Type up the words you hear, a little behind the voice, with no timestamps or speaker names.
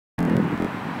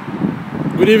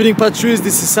Good evening, Patrice.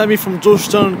 This is Samy from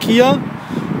Georgetown Kia.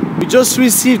 We just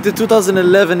received the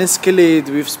 2011 Escalade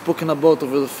we've spoken about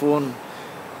over the phone.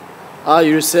 I,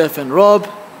 yourself, and Rob.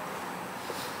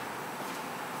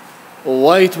 A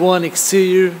white one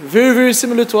exterior, very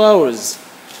similar to ours.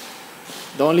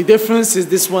 The only difference is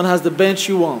this one has the bench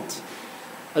you want.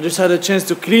 I just had a chance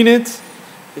to clean it.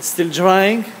 It's still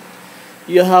drying.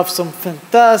 You have some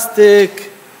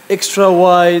fantastic extra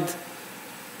wide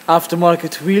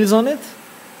aftermarket wheels on it.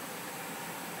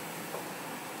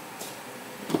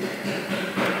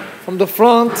 From the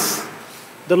front,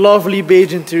 the lovely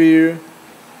beige interior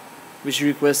which you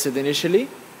requested initially.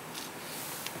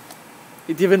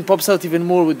 It even pops out even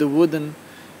more with the wooden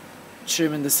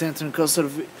trim in the center and cluster.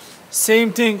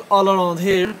 Same thing all around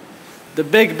here. The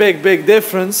big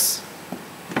difference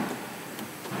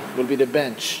will be the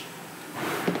bench.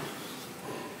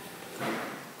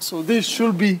 So this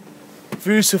should be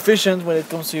very sufficient when it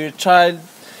comes to your child,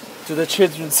 to the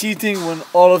children seating when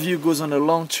all of you goes on a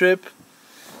long trip.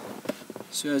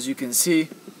 So as you can see,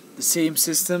 the same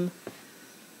system,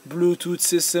 Bluetooth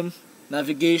system,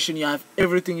 navigation, you have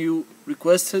everything you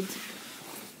requested.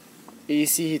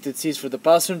 AC heated seats for the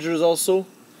passengers also.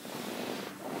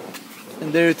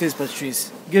 And there it is,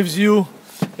 Patrice. Gives you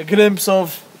a glimpse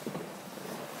of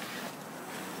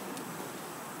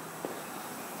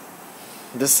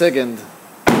the second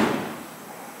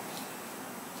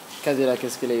Cadillac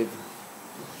Escalade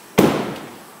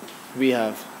we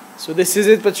have. So this is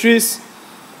it, Patrice.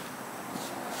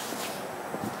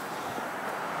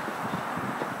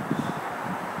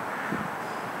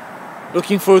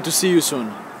 Looking forward to see you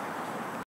soon.